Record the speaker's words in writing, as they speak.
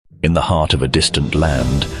In the heart of a distant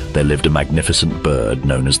land, there lived a magnificent bird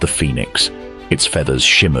known as the phoenix. Its feathers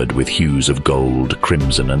shimmered with hues of gold,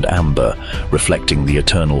 crimson, and amber, reflecting the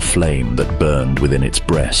eternal flame that burned within its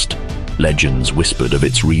breast. Legends whispered of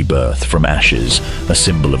its rebirth from ashes, a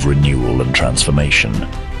symbol of renewal and transformation.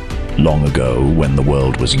 Long ago, when the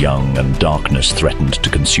world was young and darkness threatened to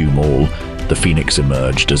consume all, the phoenix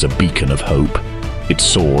emerged as a beacon of hope. It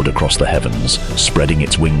soared across the heavens, spreading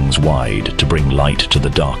its wings wide to bring light to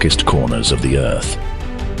the darkest corners of the earth.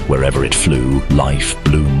 Wherever it flew, life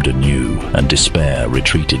bloomed anew, and despair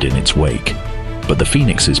retreated in its wake. But the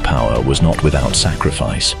phoenix's power was not without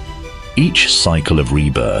sacrifice. Each cycle of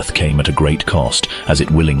rebirth came at a great cost, as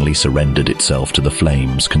it willingly surrendered itself to the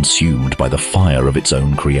flames, consumed by the fire of its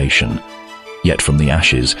own creation. Yet from the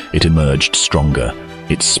ashes it emerged stronger,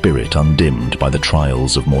 its spirit undimmed by the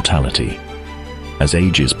trials of mortality. As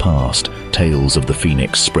ages passed, tales of the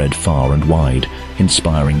phoenix spread far and wide,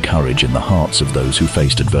 inspiring courage in the hearts of those who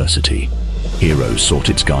faced adversity. Heroes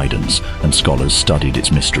sought its guidance, and scholars studied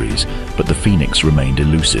its mysteries, but the phoenix remained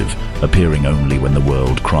elusive, appearing only when the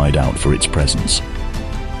world cried out for its presence.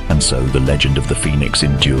 And so the legend of the phoenix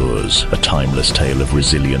endures, a timeless tale of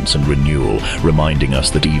resilience and renewal, reminding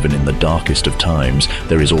us that even in the darkest of times,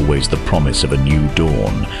 there is always the promise of a new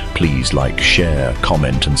dawn. Please like, share,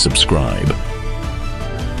 comment, and subscribe.